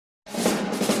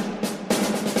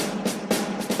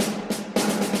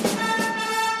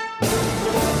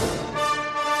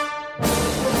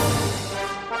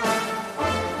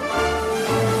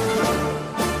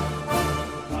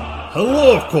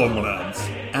Hello, comrades,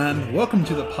 and welcome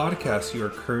to the podcast you are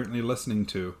currently listening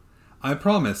to. I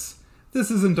promise,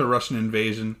 this isn't a Russian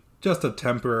invasion, just a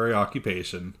temporary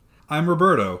occupation. I'm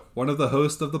Roberto, one of the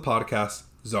hosts of the podcast,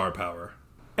 Tsar Power.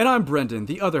 And I'm Brendan,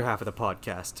 the other half of the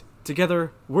podcast.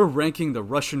 Together, we're ranking the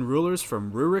Russian rulers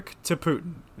from Rurik to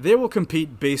Putin. They will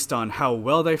compete based on how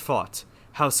well they fought,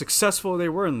 how successful they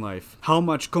were in life, how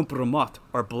much kompromat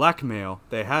or blackmail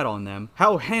they had on them,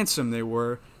 how handsome they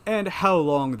were, and how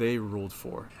long they ruled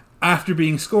for. After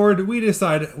being scored, we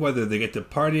decide whether they get to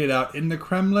party it out in the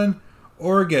Kremlin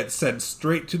or get sent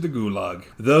straight to the Gulag.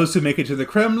 Those who make it to the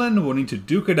Kremlin will need to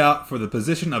duke it out for the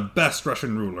position of best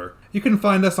Russian ruler. You can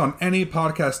find us on any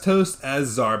podcast host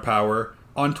as Tsar Power,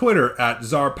 on Twitter at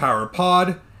Tsar Power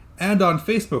Pod, and on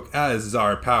Facebook as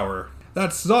Tsar Power.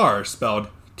 That's Tsar spelled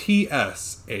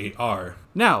T-S-A-R.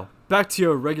 Now, back to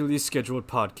your regularly scheduled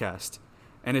podcast.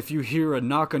 And if you hear a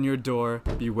knock on your door,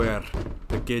 beware.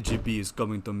 The KGB is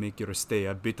going to make your stay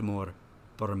a bit more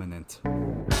permanent.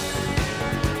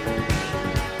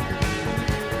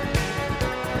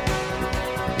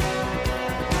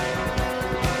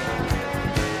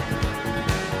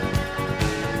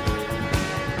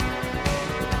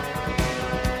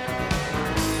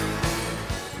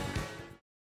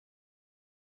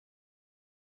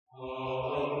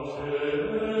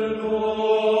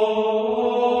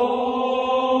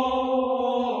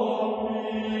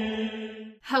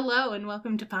 Hello and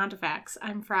welcome to Pontifex.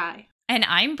 I'm Fry. And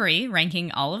I'm Bree,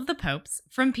 ranking all of the popes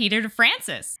from Peter to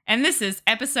Francis. And this is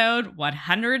episode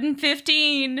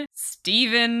 115,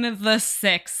 Stephen the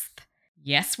Sixth.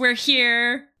 Yes, we're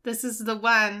here. This is the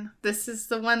one. This is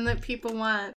the one that people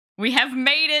want. We have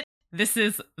made it. This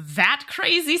is that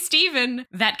crazy Stephen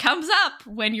that comes up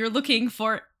when you're looking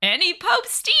for any Pope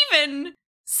Stephen.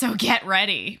 So get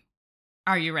ready.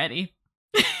 Are you ready?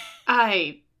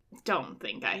 I don't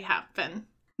think I have been.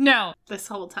 No. This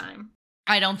whole time.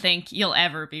 I don't think you'll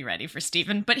ever be ready for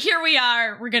Stephen, but here we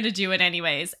are. We're going to do it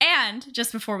anyways. And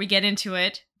just before we get into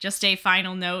it, just a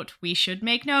final note we should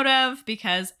make note of,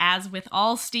 because as with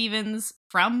all Stephens,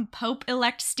 from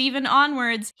Pope-elect Stephen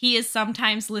onwards, he is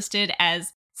sometimes listed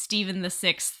as Stephen the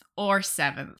Sixth or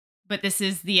 7th. But this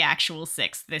is the actual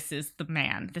 6th. This is the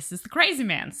man. This is the crazy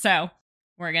man. So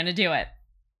we're going to do it.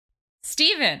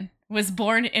 Stephen was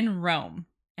born in Rome,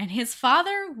 and his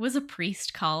father was a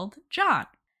priest called John.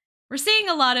 We're seeing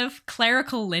a lot of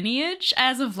clerical lineage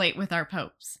as of late with our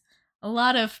popes. A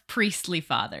lot of priestly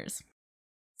fathers.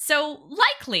 So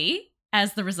likely,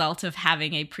 as the result of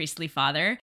having a priestly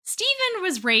father, Stephen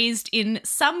was raised in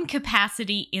some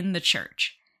capacity in the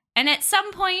church. And at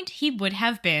some point, he would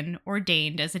have been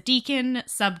ordained as a deacon,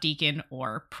 subdeacon,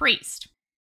 or priest.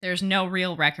 There's no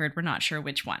real record, we're not sure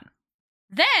which one.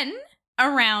 Then,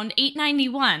 around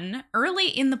 891, early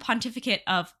in the pontificate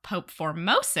of Pope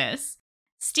Formosus,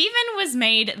 Stephen was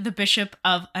made the Bishop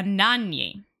of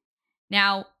Anagni.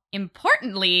 Now,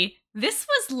 importantly, this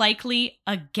was likely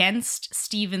against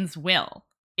Stephen's will,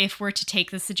 if we're to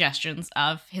take the suggestions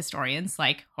of historians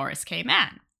like Horace K.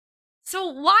 Mann. So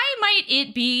why might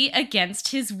it be against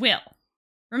his will?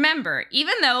 Remember,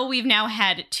 even though we've now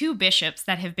had 2 bishops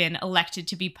that have been elected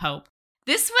to be pope,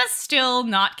 this was still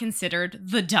not considered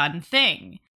the done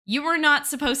thing. You were not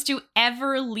supposed to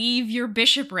ever leave your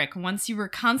bishopric once you were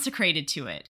consecrated to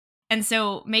it. And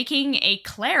so making a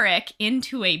cleric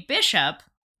into a bishop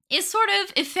is sort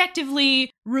of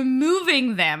effectively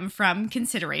removing them from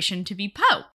consideration to be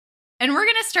pope. And we're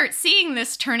going to start seeing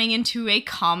this turning into a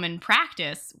common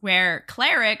practice where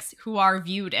clerics who are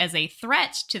viewed as a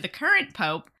threat to the current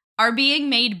pope are being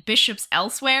made bishops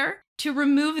elsewhere to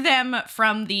remove them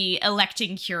from the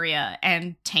electing curia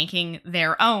and tanking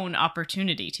their own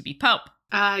opportunity to be pope.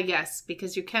 Yes,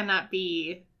 because you cannot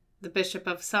be the bishop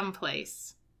of some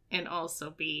place and also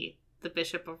be the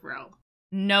bishop of Rome.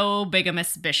 No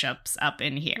bigamous bishops up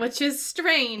in here. Which is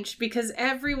strange, because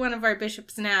every one of our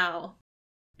bishops now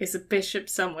is a bishop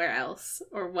somewhere else,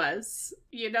 or was.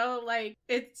 You know, like,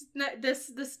 it's not,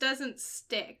 this doesn't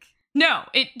stick. No,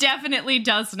 it definitely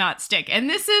does not stick. And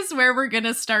this is where we're going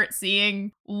to start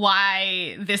seeing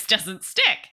why this doesn't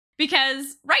stick.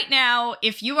 Because right now,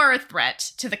 if you are a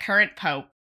threat to the current pope,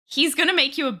 he's going to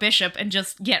make you a bishop and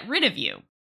just get rid of you.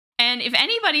 And if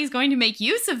anybody's going to make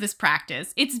use of this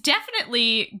practice, it's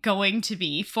definitely going to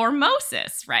be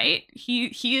Formosus, right?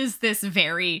 He is this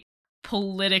very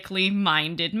politically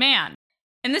minded man.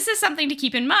 And this is something to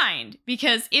keep in mind,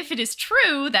 because if it is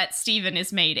true that Stephen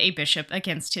is made a bishop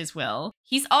against his will,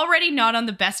 he's already not on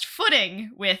the best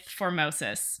footing with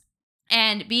Formosus.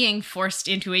 And being forced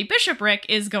into a bishopric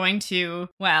is going to,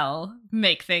 well,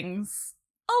 make things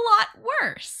a lot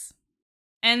worse.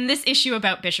 And this issue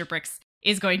about bishoprics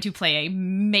is going to play a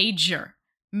major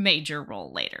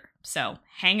role later. So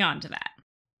hang on to that.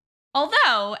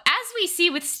 Although, as we see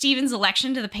with Stephen's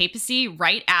election to the papacy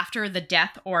right after the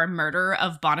death or murder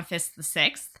of Boniface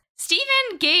VI,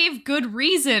 Stephen gave good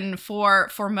reason for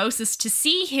Formosus to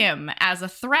see him as a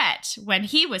threat when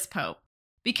he was pope,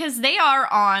 because they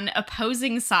are on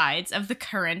opposing sides of the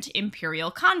current imperial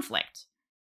conflict.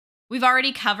 We've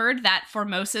already covered that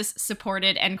Formosus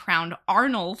supported and crowned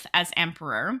Arnulf as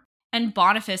emperor, and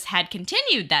Boniface had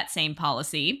continued that same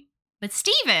policy, but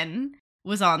Stephen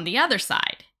was on the other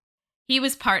side. He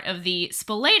was part of the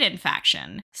Spoletan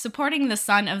faction, supporting the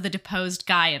son of the deposed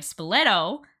Guy of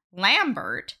Spoleto,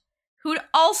 Lambert, who'd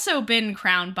also been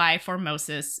crowned by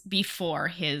Formosus before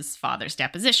his father's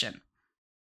deposition.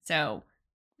 So,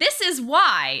 this is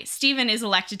why Stephen is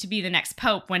elected to be the next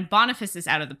pope when Boniface is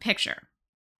out of the picture.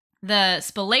 The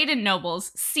Spoletan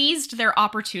nobles seized their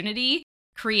opportunity,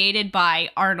 created by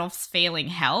Arnulf's failing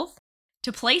health,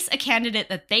 to place a candidate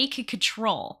that they could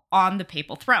control on the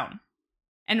papal throne.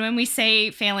 And when we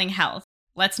say failing health,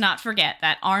 let's not forget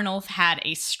that Arnulf had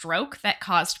a stroke that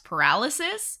caused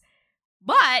paralysis,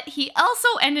 but he also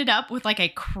ended up with like a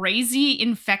crazy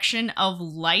infection of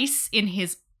lice in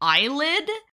his eyelid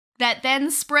that then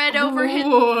spread over his...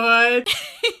 What?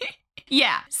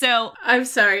 Yeah, so... I'm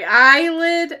sorry,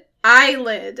 eyelid.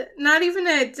 Not even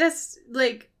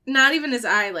not even his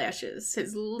eyelashes,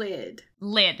 his lid.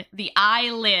 Lid, the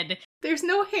eyelid. There's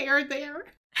no hair there.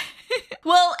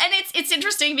 Well, and it's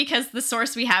interesting because the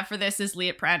source we have for this is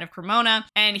Liutprand of Cremona,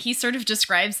 and he sort of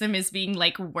describes them as being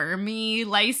like wormy,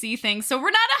 licey things. So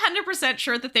we're not 100%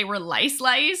 sure that they were lice,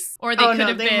 or they could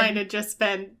have been... they might have just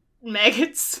been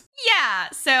maggots. Yeah,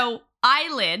 so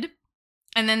eyelid,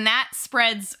 and then that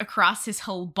spreads across his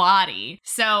whole body.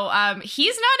 So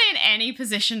he's not in any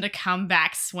position to come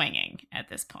back swinging at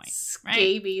this point.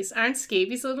 Scabies. Right? Aren't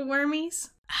scabies little wormies?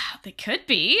 They could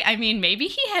be. I mean, maybe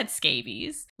he had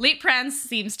scabies. Liutprand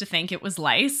seems to think it was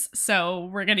lice, so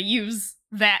we're going to use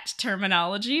that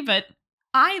terminology, but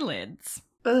eyelids.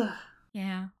 Ugh.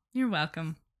 Yeah, you're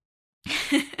welcome.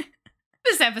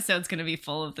 This episode's going to be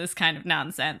full of this kind of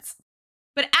nonsense.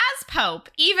 But as Pope,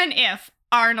 even if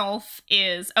Arnulf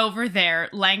is over there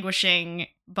languishing,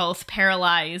 both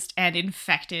paralyzed and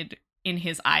infected in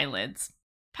his eyelids,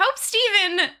 Pope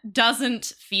Stephen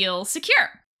doesn't feel secure.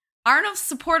 Arnulf's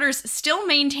supporters still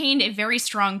maintained a very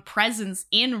strong presence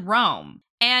in Rome,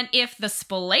 and if the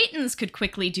Spoletans could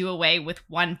quickly do away with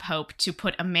one pope to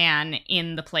put a man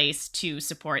in the place to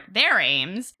support their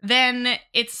aims, then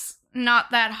it's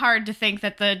not that hard to think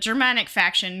that the Germanic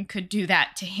faction could do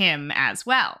that to him as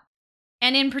well.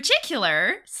 And in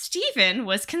particular, Stephen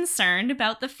was concerned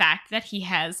about the fact that he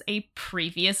has a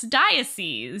previous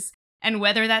diocese, and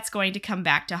whether that's going to come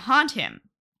back to haunt him.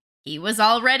 He was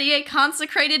already a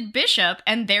consecrated bishop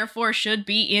and therefore should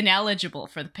be ineligible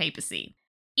for the papacy.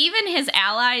 Even his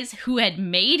allies who had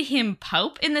made him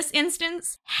pope in this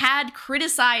instance had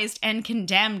criticized and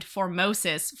condemned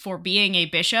Formosus for being a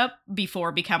bishop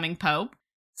before becoming pope,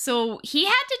 so he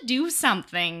had to do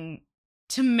something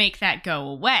to make that go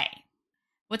away.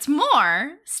 What's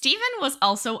more, Stephen was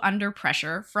also under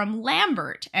pressure from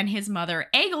Lambert and his mother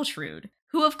Egiltrude,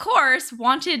 who of course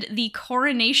wanted the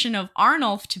coronation of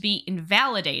Arnulf to be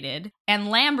invalidated and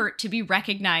Lambert to be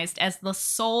recognized as the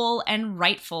sole and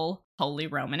rightful Holy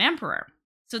Roman Emperor.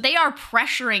 So they are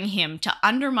pressuring him to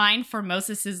undermine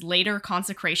Formosus' later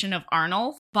consecration of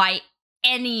Arnulf by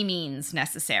any means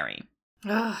necessary.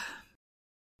 Ugh.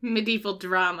 Medieval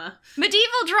drama.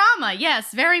 Medieval drama,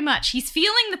 yes, very much. He's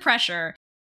feeling the pressure.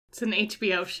 It's an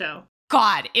HBO show.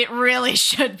 God, it really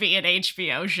should be an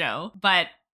HBO show, but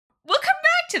we'll come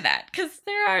back to that, because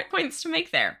there are points to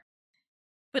make there.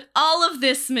 But all of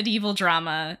this medieval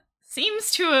drama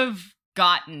seems to have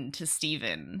gotten to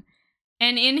Stephen,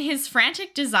 and in his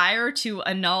frantic desire to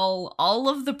annul all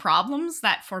of the problems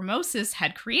that Formosus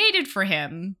had created for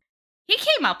him, he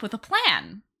came up with a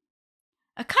plan.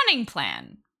 A cunning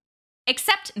plan.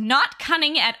 Except not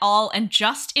cunning at all and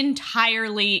just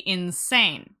entirely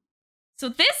insane. So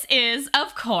this is,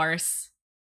 of course,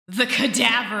 the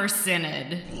Cadaver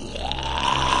Synod. We're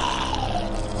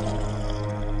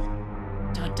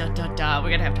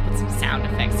gonna have to put some sound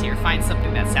effects here. Find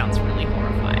something that sounds really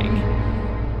horrifying.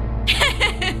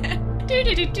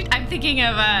 I'm thinking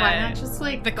of why not just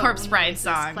like the Corpse Bride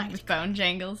song with bone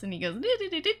jangles, and he goes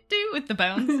with the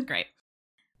bones. Great.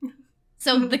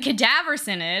 So the Cadaver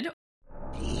Synod,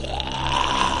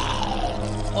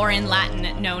 or in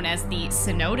Latin known as the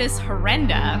Synodus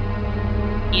Horrenda,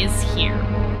 is here.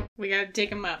 We gotta dig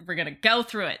them up. We're gonna go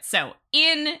through it. So,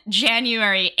 in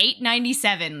January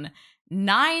 897,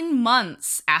 9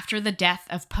 months after the death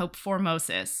of Pope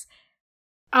Formosus.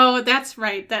 Oh, that's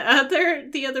right.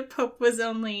 The other pope was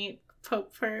only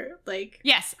pope for, like,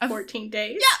 yes, 14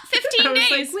 days. Yeah, 15 I was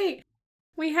days. like, wait,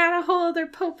 we had a whole other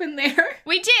pope in there.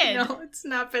 We did. No, it's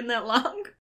not been that long.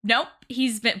 Nope,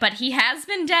 but he has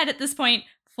been dead at this point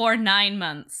for 9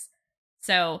 months.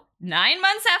 So, 9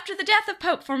 months after the death of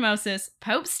Pope Formosus,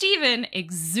 Pope Stephen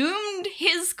exhumed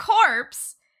his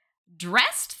corpse,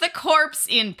 dressed the corpse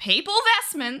in papal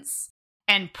vestments,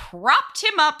 and propped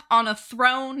him up on a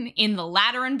throne in the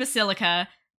Lateran Basilica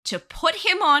to put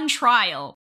him on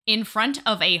trial in front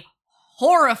of a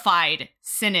horrified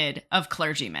synod of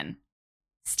clergymen.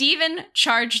 Stephen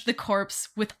charged the corpse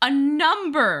with a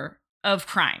number of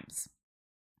crimes,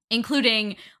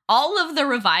 including all of the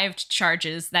revived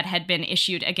charges that had been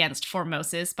issued against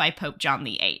Formosus by Pope John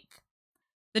VIII.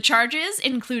 The charges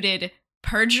included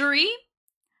perjury,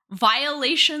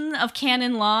 violation of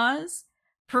canon laws,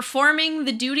 performing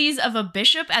the duties of a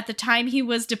bishop at the time he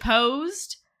was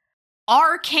deposed,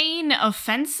 arcane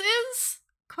offenses,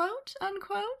 quote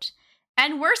unquote,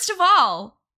 and worst of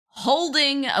all,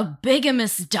 holding a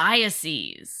bigamous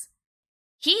diocese.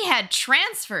 He had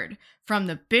transferred from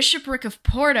the bishopric of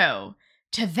Porto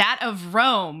to that of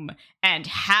Rome, and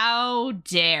how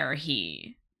dare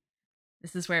he?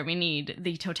 This is where we need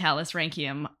the Totalis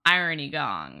Rankium irony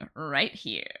gong right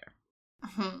here.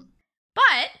 Mm-hmm.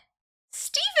 But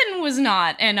Stephen was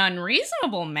not an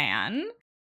unreasonable man,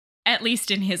 at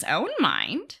least in his own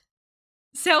mind.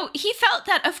 So he felt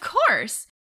that, of course,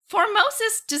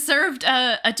 Formosus deserved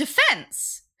a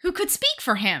defense who could speak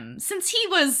for him, since he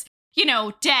was,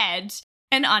 dead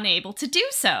and unable to do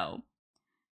so.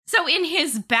 So in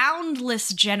his boundless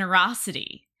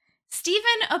generosity, Stephen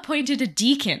appointed a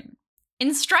deacon,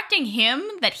 instructing him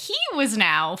that he was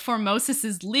now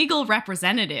Formosus's legal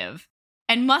representative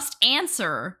and must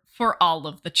answer for all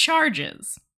of the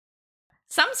charges.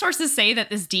 Some sources say that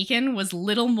this deacon was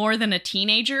little more than a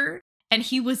teenager, and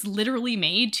he was literally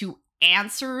made to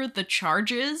answer the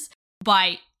charges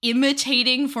by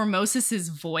imitating Formosus's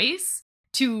voice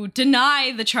to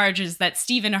deny the charges that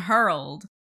Stephen hurled,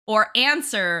 or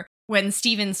answer when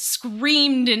Stephen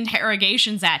screamed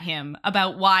interrogations at him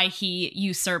about why he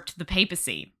usurped the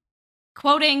papacy.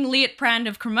 Quoting Liutprand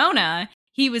of Cremona,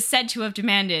 he was said to have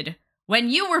demanded, "When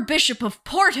you were Bishop of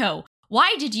Porto,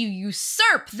 why did you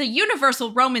usurp the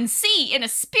universal Roman see in a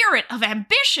spirit of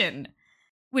ambition?"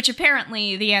 Which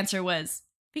apparently the answer was,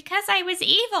 "Because I was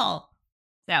evil."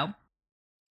 So,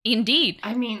 indeed.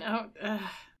 I mean,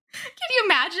 Can you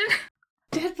imagine?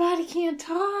 dead body can't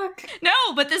talk.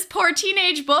 No, but this poor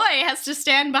teenage boy has to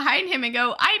stand behind him and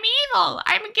go, "I'm evil.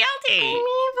 I'm guilty. I'm evil.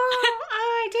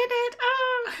 Oh, I did it.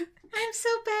 Oh, I'm so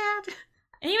bad.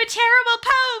 And you a terrible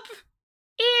pope.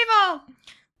 Evil."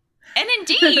 And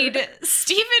indeed,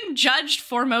 Stephen judged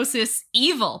Formosus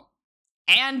evil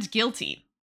and guilty.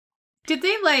 Did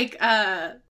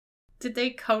they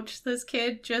coach this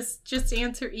kid just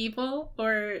answer evil,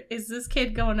 or is this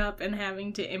kid going up and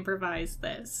having to improvise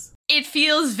this? It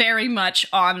feels very much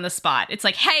on the spot. It's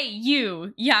like, "Hey,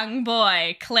 you, young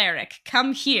boy, cleric,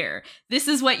 come here. This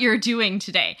is what you're doing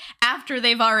today," after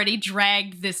they've already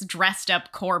dragged this dressed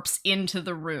up corpse into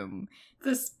the room.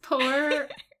 This poor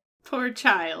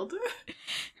child.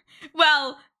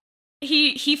 Well,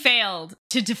 he failed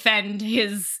to defend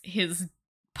his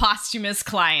posthumous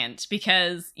client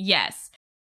because, yes,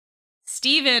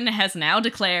 Stephen has now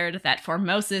declared that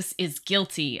Formosus is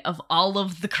guilty of all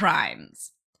of the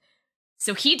crimes.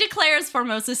 So he declares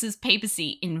Formosus's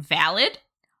papacy invalid,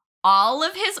 all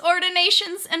of his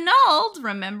ordinations annulled.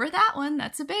 Remember that one,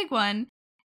 that's a big one.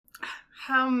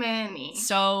 How many?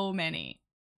 So many.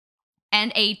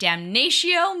 And a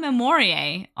damnatio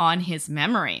memoriae on his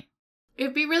memory.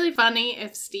 It'd be really funny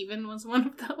if Stephen was one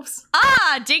of those.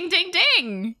 Ah, ding, ding,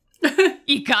 ding.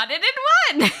 You got it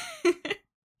in one.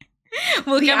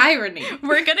 Irony.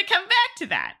 We're going to come back to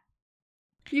that.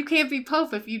 You can't be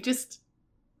Pope if you just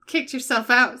kicked yourself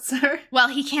out, sir. Well,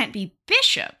 he can't be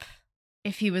bishop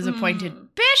if he was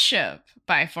appointed bishop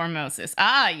by Formosus.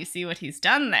 Ah, you see what he's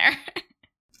done there.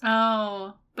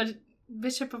 Oh, but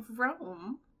Bishop of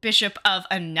Rome. Bishop of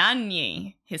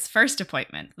Anagni, his first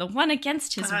appointment, the one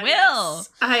against his will. Yes.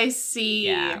 I see.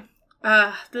 Yeah.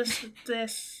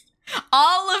 This.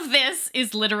 All of this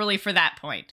is literally for that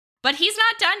point. But he's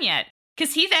not done yet,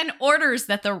 because he then orders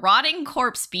that the rotting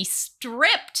corpse be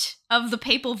stripped of the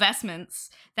papal vestments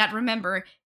that, remember,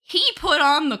 he put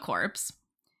on the corpse.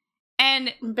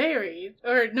 And buried.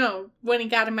 Or no, when he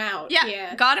got him out.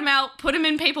 Yeah, got him out, put him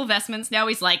in papal vestments. Now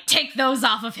he's like, "Take those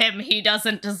off of him. He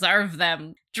doesn't deserve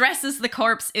them." Dresses the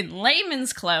corpse in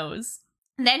layman's clothes,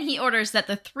 Then he orders that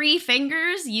the 3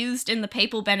 fingers used in the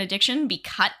papal benediction be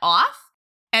cut off,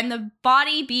 and the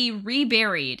body be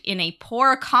reburied in a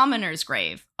poor commoner's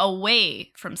grave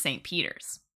away from St.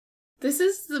 Peter's. This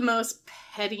is the most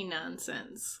petty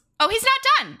nonsense. Oh, he's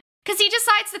not done, because he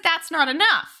decides that that's not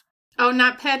enough. Oh,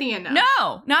 not petty enough.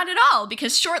 No, not at all,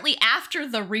 because shortly after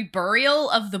the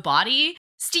reburial of the body,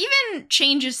 Stephen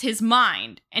changes his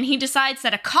mind, and he decides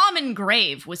that a common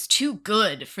grave was too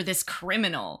good for this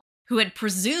criminal who had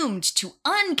presumed to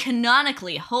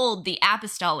uncanonically hold the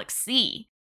apostolic see.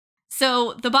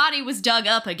 So the body was dug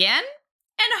up again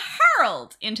and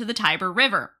hurled into the Tiber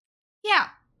River. Yeah.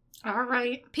 All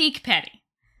right. Peak petty.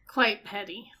 Quite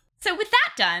petty. So with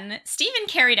that done, Stephen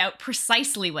carried out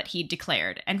precisely what he'd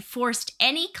declared and forced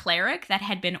any cleric that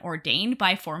had been ordained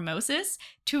by Formosus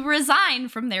to resign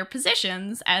from their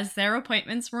positions as their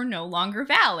appointments were no longer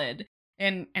valid.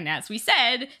 And as we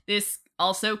said, this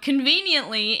also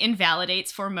conveniently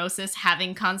invalidates Formosus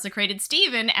having consecrated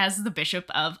Stephen as the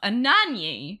Bishop of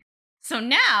Anagni. So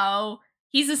now,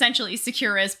 he's essentially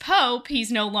secure as Pope.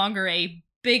 He's no longer a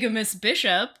bigamous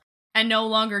bishop, and no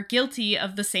longer guilty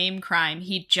of the same crime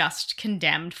he just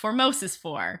condemned Formosus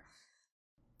for.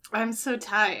 I'm so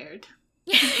tired.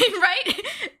 Right?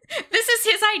 This is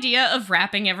his idea of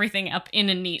wrapping everything up in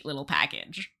a neat little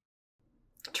package.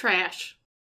 Trash.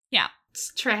 Yeah. It's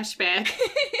a trash bag.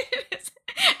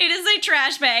 It is a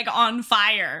trash bag on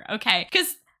fire, okay?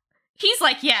 Because he's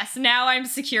like, yes, now I'm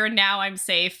secure, now I'm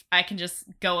safe, I can just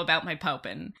go about my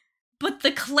poping. But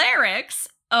the clerics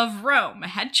of Rome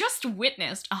had just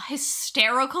witnessed a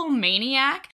hysterical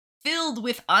maniac filled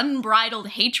with unbridled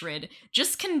hatred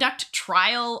just conduct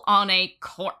trial on a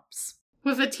corpse.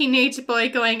 With a teenage boy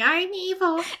going, I'm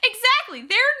evil. Exactly.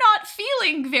 They're not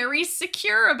feeling very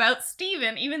secure about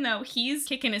Stephen, even though he's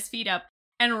kicking his feet up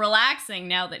and relaxing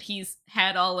now that he's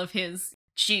had all of his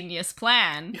genius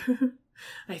plan.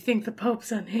 I think the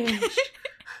Pope's unhinged. And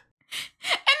they're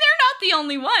not the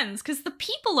only ones, because the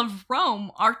people of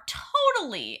Rome are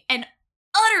totally and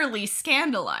utterly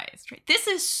scandalized. Right? This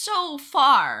is so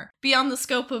far beyond the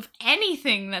scope of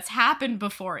anything that's happened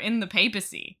before in the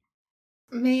papacy.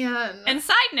 Man. And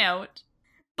side note,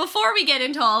 before we get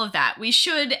into all of that, we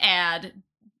should add,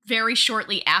 very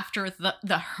shortly after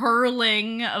the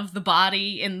hurling of the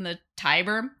body in the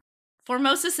Tiber,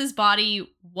 Formosus's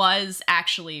body was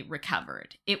actually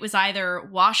recovered. It was either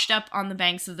washed up on the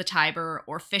banks of the Tiber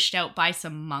or fished out by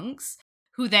some monks,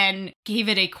 who then gave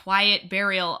it a quiet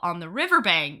burial on the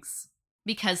riverbanks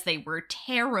because they were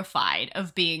terrified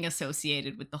of being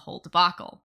associated with the whole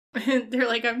debacle. They're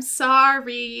like, I'm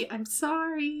sorry.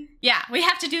 Yeah, we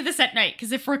have to do this at night,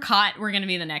 because if we're caught, we're going to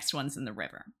be the next ones in the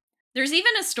river. There's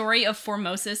even a story of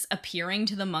Formosus appearing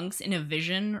to the monks in a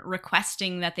vision,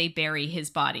 requesting that they bury his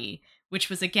body, which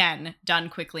was again done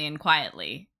quickly and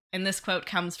quietly. And this quote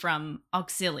comes from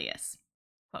Auxilius.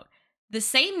 Quote, "The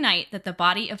same night that the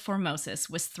body of Formosus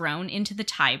was thrown into the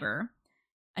Tiber,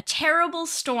 a terrible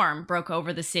storm broke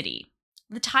over the city.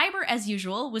 The Tiber, as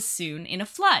usual, was soon in a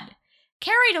flood.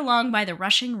 Carried along by the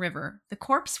rushing river, the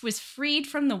corpse was freed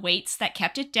from the weights that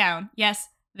kept it down. Yes,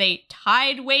 they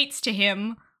tied weights to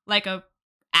him like a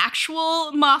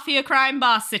actual mafia crime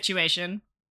boss situation.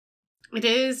 It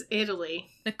is Italy.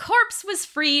 The corpse was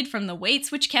freed from the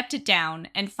weights which kept it down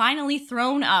and finally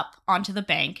thrown up onto the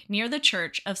bank near the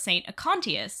church of St.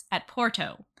 Acontius at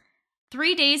Porto.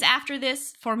 3 days after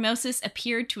this, Formosus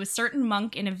appeared to a certain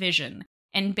monk in a vision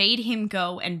and bade him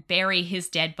go and bury his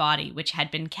dead body which had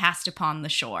been cast upon the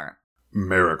shore."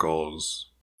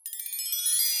 Miracles.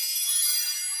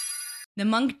 The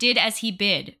monk did as he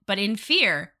bid, but in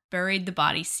fear buried the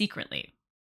body secretly.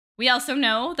 We also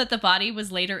know that the body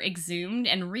was later exhumed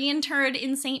and reinterred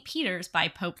in St. Peter's by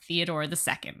Pope Theodore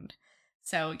II.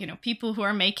 So, people who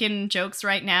are making jokes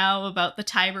right now about the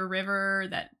Tiber River,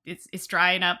 that it's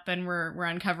drying up and we're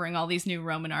uncovering all these new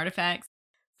Roman artifacts,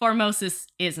 Formosus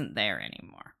isn't there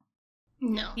anymore.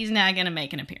 No. He's not going to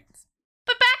make an appearance.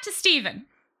 But back to Stephen.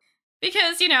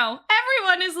 Because,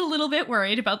 everyone is a little bit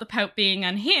worried about the Pope being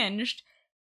unhinged,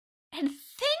 and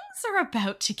things are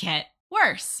about to get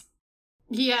worse.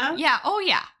 Yeah? Yeah, oh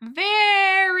yeah.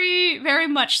 Very, very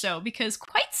much so, because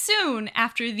quite soon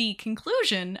after the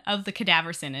conclusion of the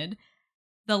Cadaver Synod,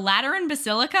 the Lateran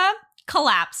Basilica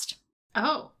collapsed.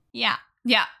 Oh. Yeah,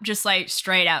 just like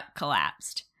straight out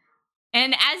collapsed.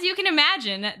 And as you can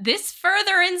imagine, this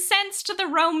further incensed the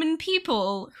Roman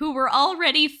people, who were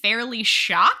already fairly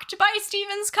shocked by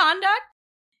Stephen's conduct.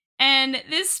 And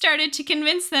this started to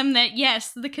convince them that,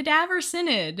 yes, the Cadaver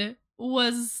Synod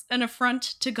was an affront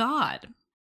to God.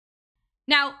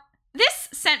 Now, This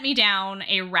sent me down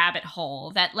a rabbit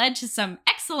hole that led to some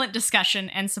excellent discussion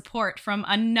and support from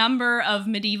a number of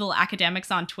medieval academics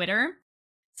on Twitter.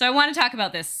 So I want to talk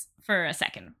about this for a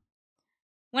second.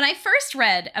 When I first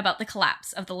read about the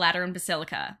collapse of the Lateran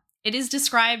Basilica, it is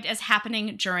described as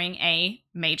happening during a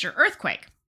major earthquake.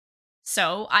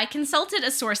 So I consulted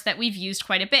a source that we've used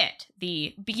quite a bit,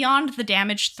 the Beyond the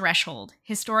Damage Threshold,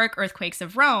 Historic Earthquakes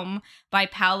of Rome by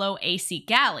Paolo A.C.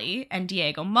 Galli and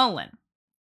Diego Molin.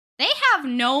 They have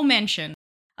no mention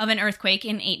of an earthquake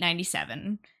in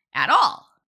 897 at all.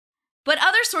 But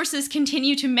other sources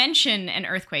continue to mention an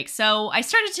earthquake, so I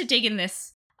started to dig in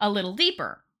this a little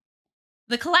deeper.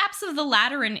 The collapse of the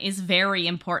Lateran is very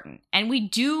important, and we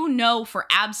do know for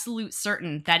absolute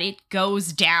certain that it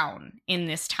goes down in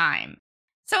this time.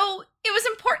 So it was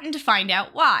important to find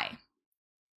out why.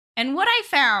 And what I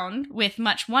found, with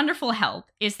much wonderful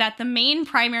help, is that the main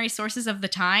primary sources of the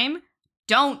time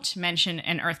don't mention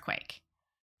an earthquake,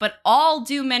 but all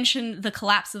do mention the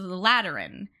collapse of the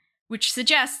Lateran, which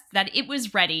suggests that it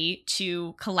was ready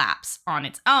to collapse on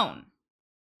its own.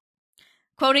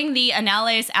 Quoting the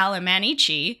Annales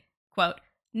Alemannici, quote,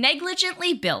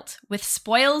 negligently built with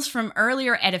spoils from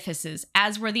earlier edifices,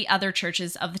 as were the other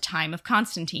churches of the time of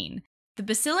Constantine, the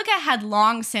basilica had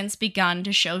long since begun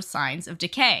to show signs of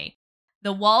decay.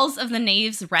 The walls of the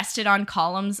naves rested on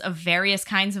columns of various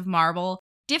kinds of marble,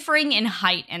 differing in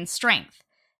height and strength.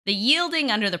 The yielding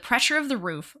under the pressure of the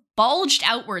roof bulged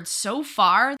outwards so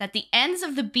far that the ends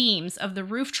of the beams of the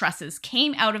roof trusses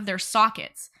came out of their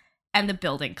sockets, and the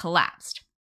building collapsed.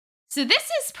 So this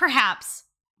is perhaps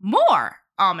more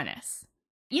ominous.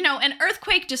 You know, an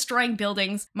earthquake destroying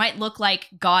buildings might look like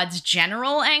God's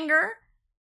general anger,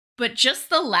 but just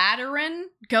the Lateran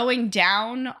going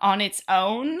down on its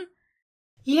own?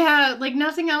 Yeah, like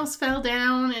nothing else fell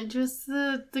down and just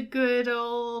the good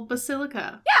old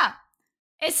basilica. Yeah.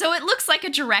 And so it looks like a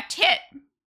direct hit.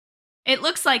 It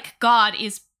looks like God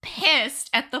is pissed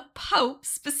at the Pope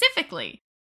specifically.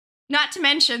 Not to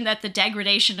mention that the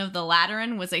degradation of the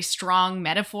Lateran was a strong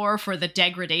metaphor for the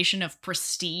degradation of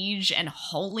prestige and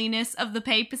holiness of the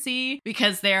papacy,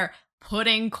 because they're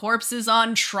putting corpses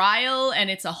on trial and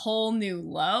it's a whole new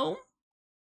low.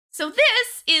 So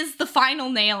this is the final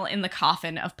nail in the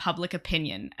coffin of public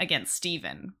opinion against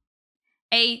Stephen.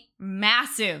 A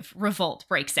massive revolt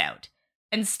breaks out,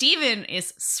 and Stephen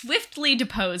is swiftly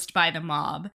deposed by the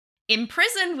mob,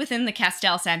 imprisoned within the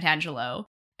Castel Sant'Angelo,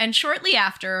 and shortly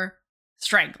after,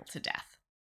 strangled to death.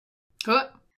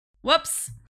 What?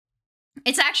 Whoops.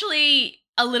 It's actually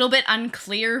a little bit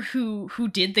unclear who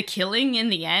did the killing in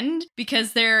the end,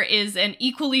 because there is an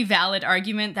equally valid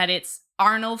argument that it's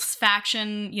Arnulf's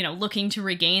faction, you know, looking to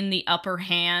regain the upper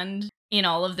hand in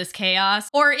all of this chaos,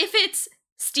 or if it's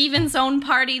Stephen's own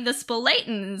party, the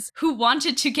Spolatans, who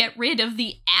wanted to get rid of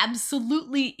the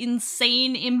absolutely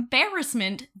insane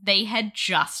embarrassment they had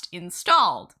just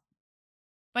installed.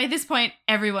 By this point,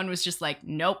 everyone was just like,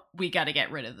 nope, we gotta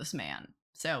get rid of this man.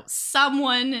 So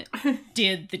someone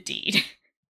did the deed.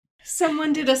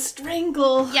 Someone did a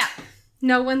strangle. Yeah.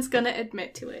 No one's gonna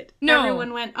admit to it. No.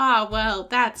 Everyone went, oh, well,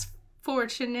 that's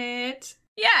fortunate.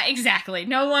 Yeah, exactly.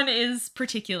 No one is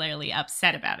particularly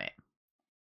upset about it.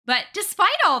 But despite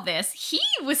all this, he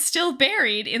was still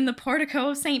buried in the portico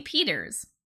of St. Peter's.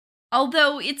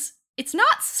 Although it's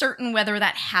not certain whether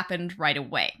that happened right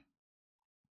away.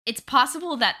 It's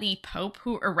possible that the Pope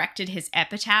who erected his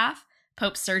epitaph,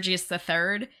 Pope Sergius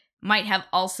III, might have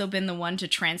also been the one to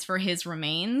transfer his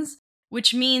remains,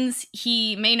 which means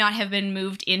he may not have been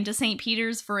moved into St.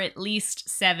 Peter's for at least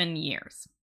 7 years.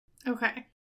 Okay.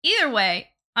 Either way,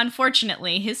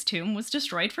 unfortunately, his tomb was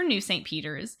destroyed for New St.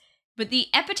 Peter's, but the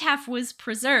epitaph was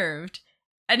preserved,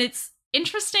 and it's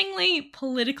interestingly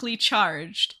politically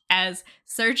charged, as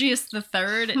Sergius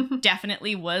III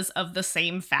definitely was of the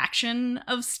same faction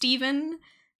of Stephen,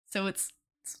 so it's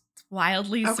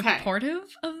wildly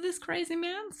supportive of this crazy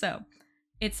man. So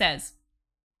it says,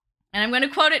 and I'm going to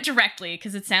quote it directly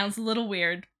because it sounds a little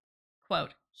weird,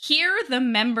 quote, "Here the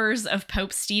members of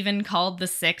Pope Stephen called the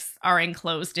Sixth are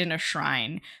enclosed in a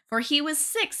shrine, for he was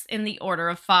sixth in the order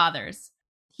of fathers.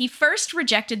 He first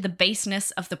rejected the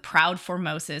baseness of the proud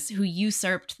Formosus who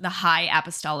usurped the high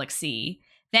apostolic see.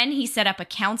 Then he set up a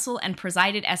council and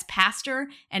presided as pastor,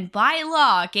 and by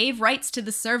law gave rights to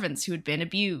the servants who had been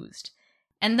abused.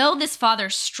 And though this father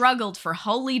struggled for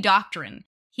holy doctrine,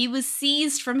 he was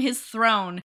seized from his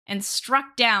throne and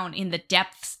struck down in the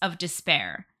depths of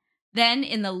despair. Then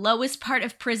in the lowest part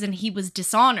of prison he was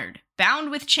dishonored,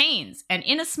 bound with chains, and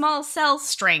in a small cell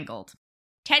strangled.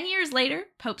 10 years later,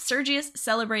 Pope Sergius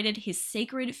celebrated his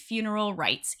sacred funeral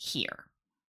rites here."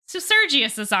 So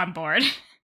Sergius is on board.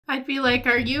 I'd be like,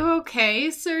 are you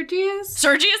okay, Sergius?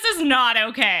 Sergius is not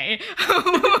okay.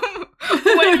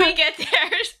 When we get there.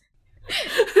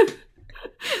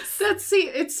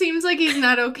 It seems like he's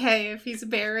not okay if he's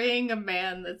burying a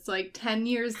man that's like 10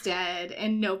 years dead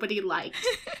and nobody liked.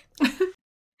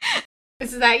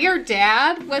 Is that your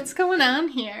dad? What's going on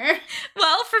here?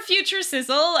 Well, for future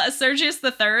sizzle, Sergius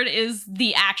III is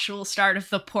the actual start of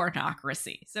the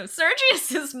pornocracy. So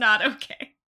Sergius is not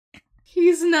okay.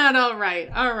 He's not all right.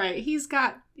 All right, he's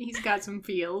got some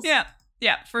feels. Yeah,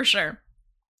 for sure.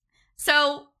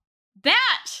 So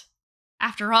that,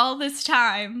 after all this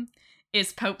time,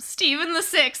 is Pope Stephen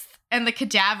VI and the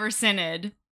Cadaver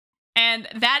Synod. And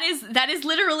that is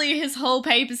literally his whole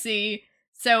papacy.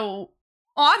 So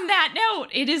on that note,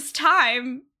 it is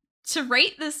time to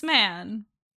rate this man.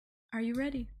 Are you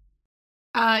ready?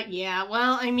 Yeah,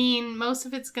 well, I mean, most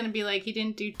of it's gonna be like he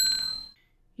didn't do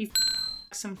he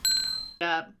some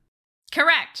up.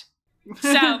 Correct.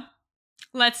 So,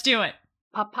 let's do it.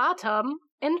 Papatum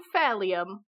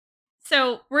infallium.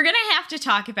 So, we're gonna have to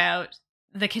talk about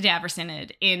the Cadaver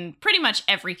Synod in pretty much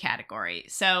every category.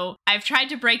 So, I've tried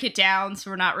to break it down so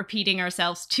we're not repeating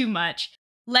ourselves too much.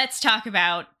 Let's talk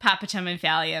about Papatum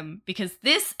infallium, because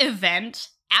this event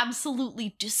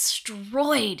absolutely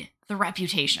destroyed the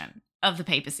reputation of the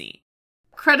papacy.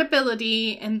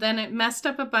 Credibility, and then it messed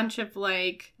up a bunch of,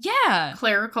 like,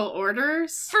 clerical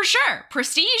orders. For sure.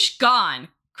 Prestige gone.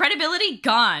 Credibility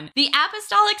gone. The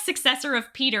apostolic successor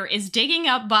of Peter is digging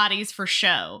up bodies for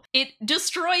show. It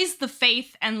destroys the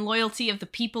faith and loyalty of the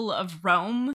people of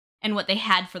Rome and what they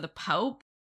had for the Pope.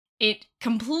 It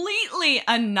completely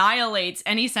annihilates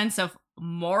any sense of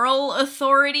moral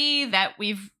authority that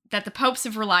the popes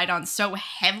have relied on so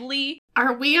heavily.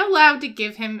 Are we allowed to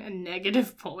give him a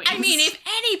negative point? I mean, if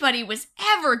anybody was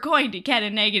ever going to get a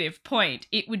negative point,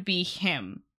 it would be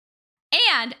him.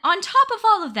 And on top of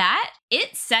all of that,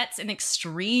 it sets an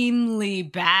extremely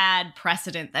bad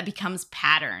precedent that becomes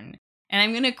pattern. And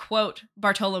I'm going to quote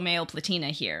Bartolomeo Platina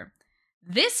here.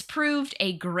 This proved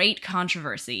a great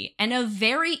controversy and a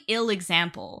very ill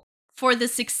example, for the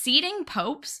succeeding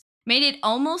popes made it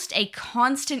almost a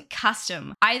constant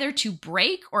custom either to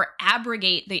break or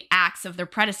abrogate the acts of their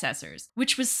predecessors,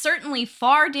 which was certainly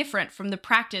far different from the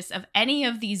practice of any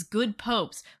of these good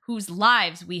popes whose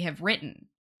lives we have written.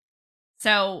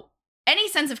 So, any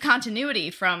sense of continuity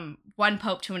from one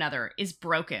pope to another is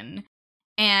broken,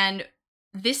 and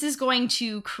this is going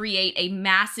to create a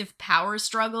massive power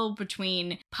struggle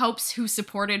between popes who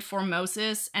supported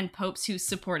Formosus and popes who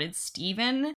supported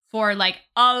Stephen for like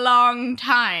a long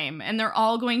time. And they're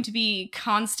all going to be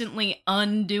constantly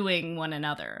undoing one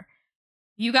another.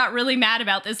 You got really mad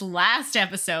about this last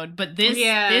episode, but this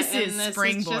is Springboard.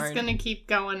 This is just going to keep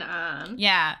going on.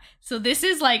 Yeah. So this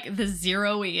is like the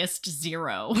zeroiest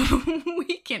zero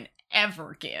we can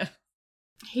ever give.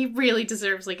 He really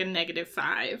deserves like a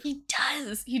 -5. He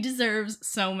does. He deserves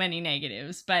so many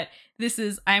negatives, but this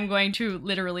is, I'm going to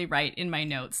literally write in my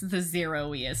notes, the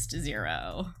zeroiest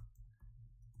zero.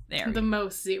 There. The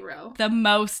most zero.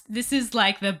 This is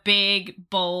like the big,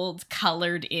 bold,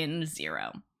 colored in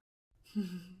zero.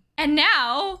 And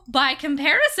now, by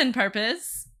comparison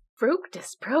purpose,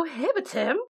 Fructus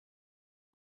prohibitum.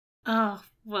 Oh,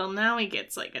 well now he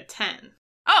gets like a 10.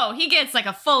 Oh, he gets like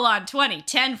a full-on 20,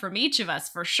 10 from each of us,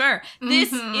 for sure.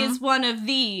 This is one of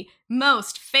the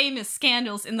most famous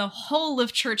scandals in the whole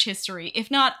of church history, if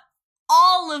not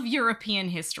all of European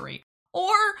history,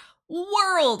 or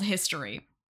world history.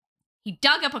 He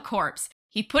dug up a corpse,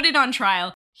 he put it on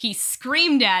trial, he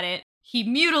screamed at it, he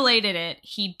mutilated it,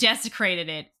 he desecrated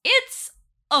it. It's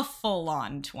a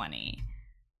full-on 20.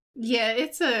 Yeah,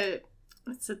 it's a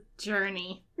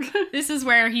journey. This is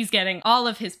where he's getting all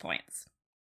of his points.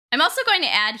 I'm also going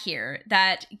to add here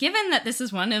that given that this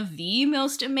is one of the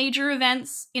most major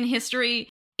events in history,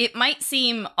 it might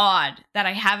seem odd that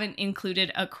I haven't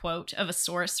included a quote of a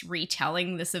source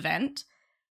retelling this event.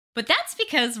 But that's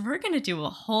because we're going to do a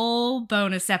whole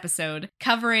bonus episode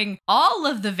covering all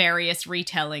of the various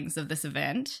retellings of this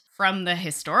event, from the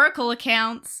historical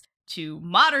accounts to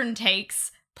modern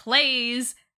takes,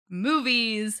 plays,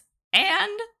 movies,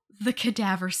 and the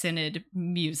Cadaver Synod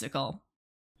musical.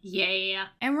 Yeah.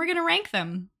 And we're gonna rank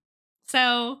them.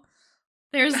 So,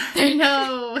 there's...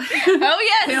 No. Oh,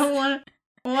 yes! I don't want to...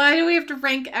 Why do we have to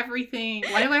rank everything?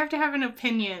 Why do I have to have an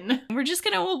opinion? We're just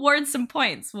gonna award some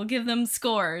points. We'll give them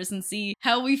scores and see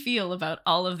how we feel about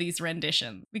all of these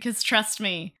renditions. Because trust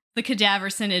me, the Cadaver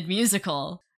Synod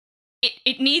musical,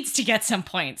 it needs to get some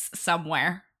points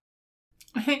somewhere.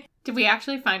 Did we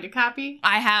actually find a copy?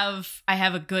 I have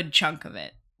a good chunk of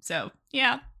it. So,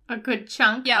 yeah. A good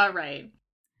chunk? Yeah. All right.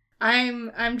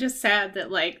 I'm just sad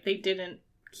that, like, they didn't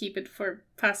keep it for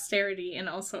posterity and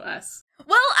also us.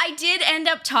 Well, I did end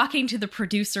up talking to the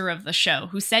producer of the show,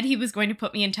 who said he was going to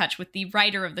put me in touch with the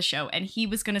writer of the show, and he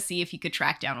was going to see if he could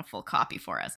track down a full copy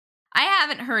for us. I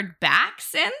haven't heard back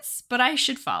since, but I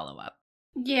should follow up.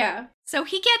 Yeah. So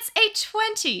he gets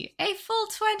a full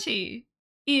 20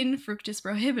 in Fructus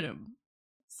Prohibitum.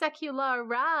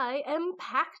 Seculari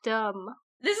impactum.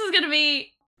 This is going to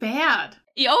be bad.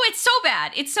 Oh, it's so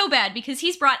bad. It's so bad because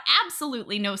he's brought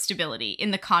absolutely no stability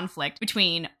in the conflict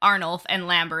between Arnulf and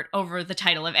Lambert over the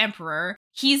title of emperor.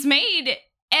 He's made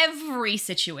every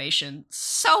situation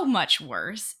so much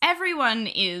worse. Everyone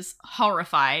is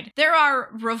horrified. There are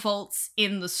revolts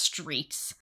in the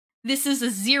streets. This is a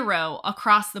 0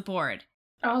 across the board.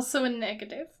 Also a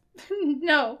negative.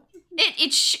 No.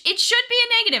 It should be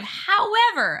a negative.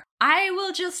 However, I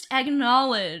will just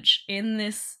acknowledge in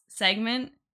this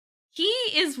segment, he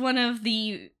is one of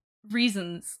the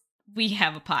reasons we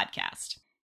have a podcast.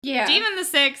 Yeah. Stephen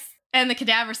VI and the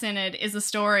Cadaver Synod is a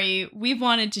story we've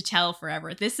wanted to tell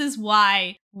forever. This is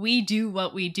why we do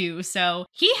what we do. So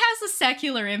he has a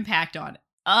secular impact on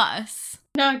us.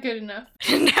 Not good enough.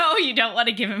 No, you don't want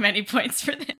to give him any points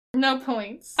for this. No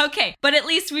points. Okay, but at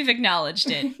least we've acknowledged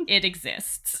it. It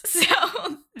exists.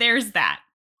 So there's that.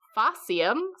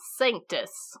 Facium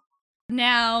sanctus.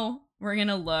 Now we're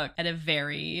gonna look at a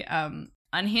very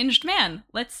unhinged man.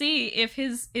 Let's see if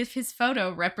his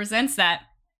photo represents that.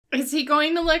 Is he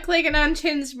going to look like an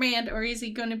unhinged man, or is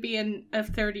he going to be a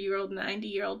 30-year-old,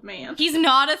 90-year-old man? He's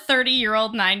not a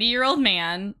 30-year-old, 90-year-old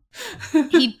man.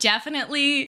 He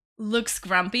definitely looks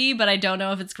grumpy, but I don't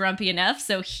know if it's grumpy enough,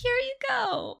 so here you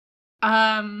go.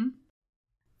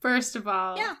 First of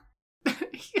all, yeah.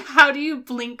 How do you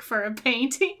blink for a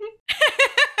painting?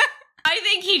 I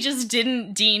think he just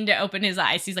didn't deign to open his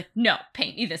eyes. He's like, no,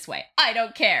 paint me this way. I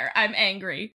don't care. I'm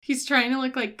angry. He's trying to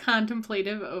look like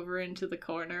contemplative over into the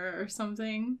corner or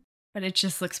something. But it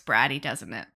just looks bratty,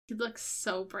 doesn't it? He looks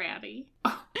so bratty.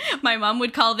 My mom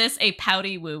would call this a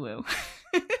pouty woo-woo.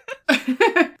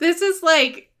 This is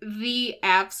like the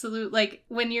absolute, like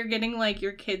when you're getting like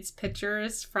your kids'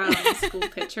 pictures from school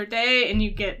picture day and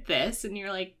you get this and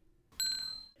you're like,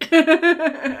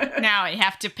 now I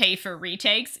have to pay for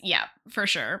retakes? Yeah, for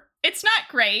sure. It's not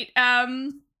great.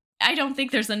 I don't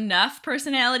think there's enough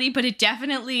personality, but it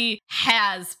definitely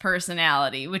has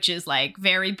personality, which is like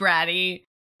very bratty.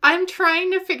 I'm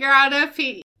trying to figure out if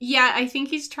I think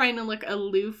he's trying to look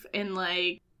aloof and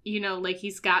like, you know, like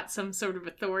he's got some sort of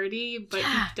authority, but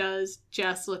he does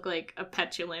just look like a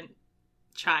petulant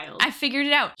child. I figured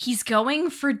it out. He's going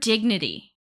for dignity.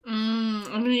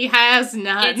 He has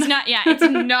none. It's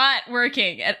not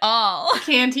working at all.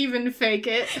 Can't even fake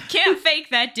it. Can't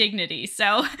fake that dignity.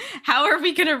 So how are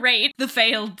we going to rate the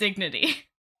failed dignity?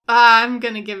 I'm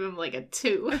going to give him like a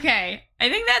 2. Okay. I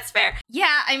think that's fair.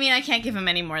 Yeah, I mean, I can't give him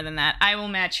any more than that. I will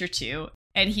match your 2,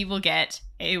 and he will get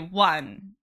a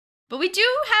 1. But we do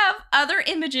have other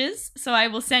images, so I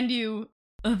will send you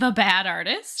the bad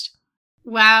artist.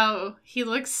 Wow, he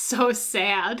looks so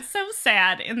sad. So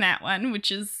sad in that one,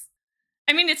 which is,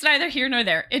 I mean, it's neither here nor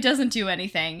there. It doesn't do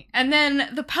anything. And then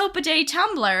the Pope a Day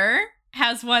Tumblr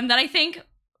has one that I think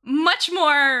much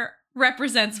more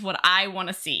represents what I want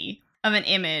to see of an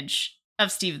image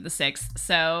of Stephen VI.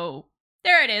 So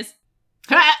there it is.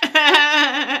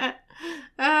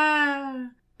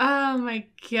 Oh my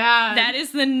god. That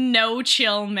is the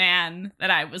no-chill man that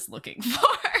I was looking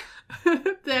for.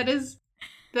 That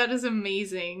is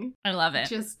amazing. I love it.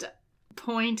 Just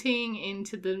pointing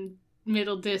into the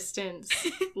middle distance,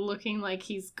 looking like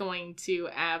he's going to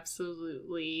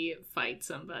absolutely fight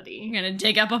somebody. I'm gonna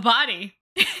dig up a body.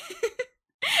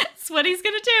 That's what he's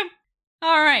gonna do.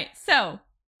 All right, so.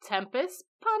 Tempus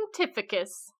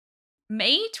Pontificus.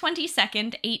 May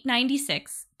 22nd,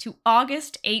 896 to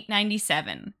August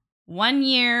 897. 1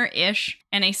 year-ish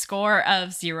and a score of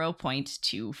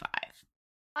 0.25.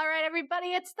 All right, everybody,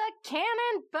 it's the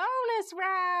canon bonus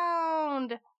round.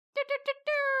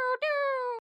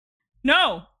 Do-do-do-do-do.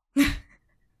 No.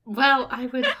 Well, I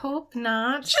would hope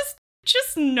not.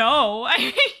 Just no. I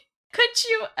mean, could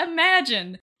you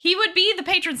imagine? He would be the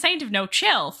patron saint of no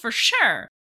chill, for sure.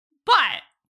 But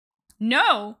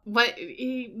no. What,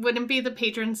 he wouldn't be the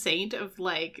patron saint of,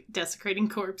 like, desecrating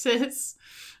corpses?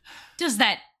 Does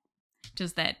that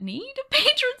need a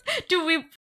patron? Do we...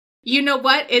 You know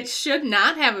what? It should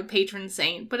not have a patron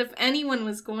saint, but if anyone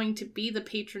was going to be the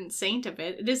patron saint of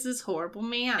it, it is this horrible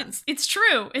man. It's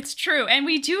true. It's true. And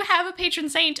we do have a patron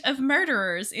saint of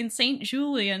murderers in St.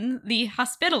 Julian the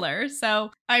Hospitaller.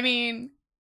 So, I mean,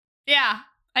 yeah,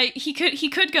 he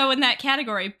could go in that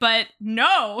category, but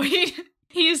no,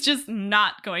 He's just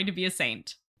not going to be a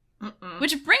saint.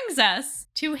 Which brings us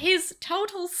to his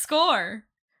total score,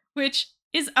 which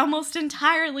is almost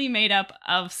entirely made up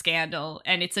of scandal,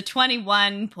 and it's a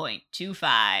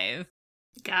 21.25.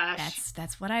 Gosh.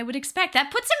 That's what I would expect.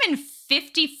 That puts him in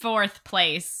 54th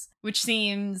place, which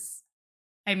seems,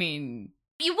 I mean,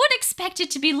 you would expect it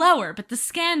to be lower, but the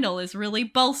scandal is really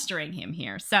bolstering him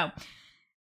here. So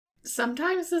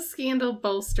sometimes the scandal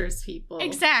bolsters people.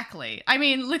 Exactly. I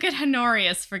mean, look at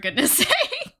Honorius, for goodness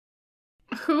sake.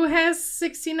 Who has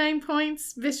 69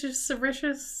 points? Vicious,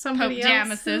 somebody Pope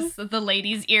else? Damasus, the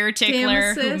lady's ear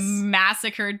tickler who Damasus.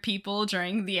 massacred people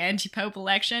during the anti-pope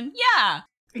election. Yeah.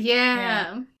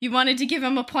 You wanted to give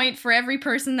him a point for every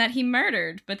person that he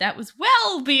murdered, but that was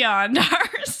well beyond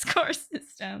our score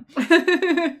system.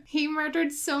 He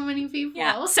murdered so many people.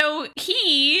 Yeah. So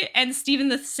he and Stephen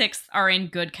VI are in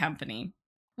good company,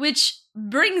 which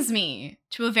brings me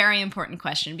to a very important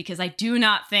question, because I do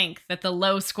not think that the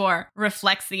low score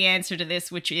reflects the answer to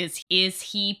this, which is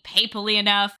he papally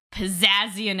enough,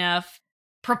 pizzazzy enough,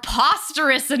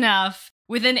 preposterous enough,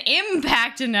 with an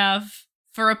impact enough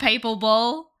for a papal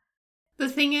bull? The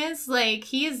thing is, like,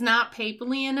 he is not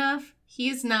papally enough. He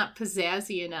is not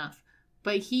pizzazzy enough.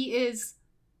 But he is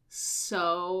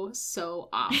so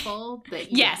awful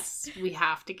that yes, we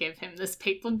have to give him this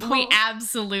papal bull. We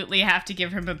absolutely have to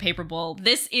give him a papal bull.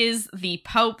 This is the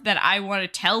Pope that I want to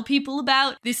tell people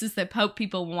about. This is the Pope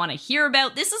people want to hear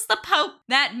about. This is the Pope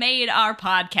that made our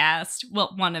podcast.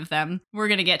 Well, one of them. We're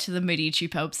going to get to the Medici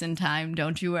popes in time,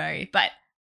 don't you worry. But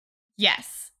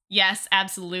yes,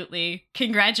 absolutely.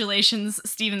 Congratulations,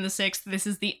 Stephen VI. This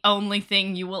is the only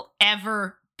thing you will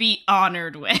ever be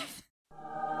honored with.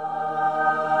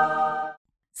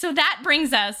 So that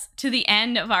brings us to the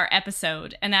end of our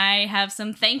episode, and I have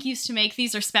some thank yous to make.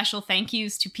 These are special thank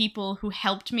yous to people who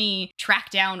helped me track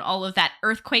down all of that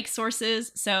earthquake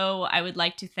sources. So I would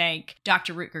like to thank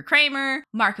Dr. Rutger Kramer,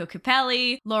 Marco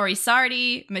Capelli, Lori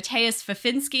Sardi, Matthias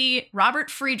Fafinski,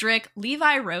 Robert Friedrich,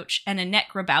 Levi Roach, and Annette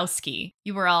Grabowski.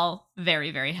 You were all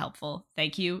very, very helpful.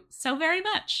 Thank you so very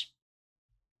much.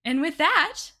 And with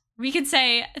that, we could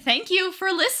say thank you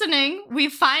for listening. We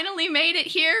finally made it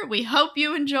here. We hope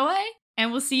you enjoy,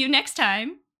 and we'll see you next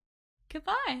time.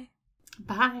 Goodbye.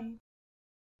 Bye.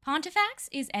 Pontifex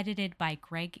is edited by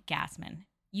Greg Gassman.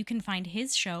 You can find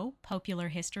his show, Popular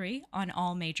History, on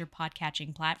all major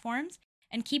podcatching platforms,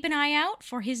 and keep an eye out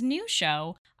for his new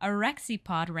show,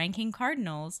 Arexipod Ranking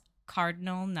Cardinals,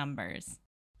 Cardinal Numbers.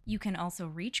 You can also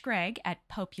reach Greg at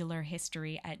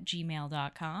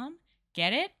popularhistory@gmail.com.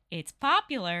 Get it? It's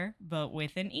popular, but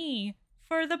with an E,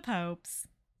 for the popes.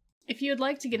 If you'd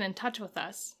like to get in touch with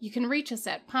us, you can reach us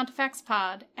at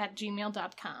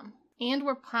pontifexpod@gmail.com. And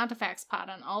we're PontifexPod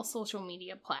on all social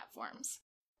media platforms.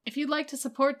 If you'd like to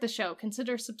support the show,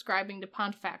 consider subscribing to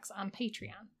Pontifex on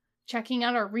Patreon, checking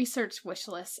out our research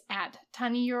wishlist at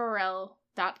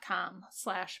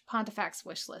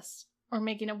tinyurl.com/pontifexwishlist, or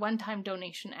making a one-time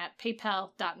donation at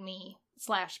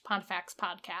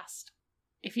paypal.me/pontifexpodcast.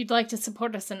 If you'd like to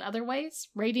support us in other ways,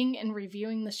 rating and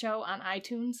reviewing the show on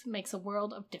iTunes makes a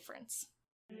world of difference.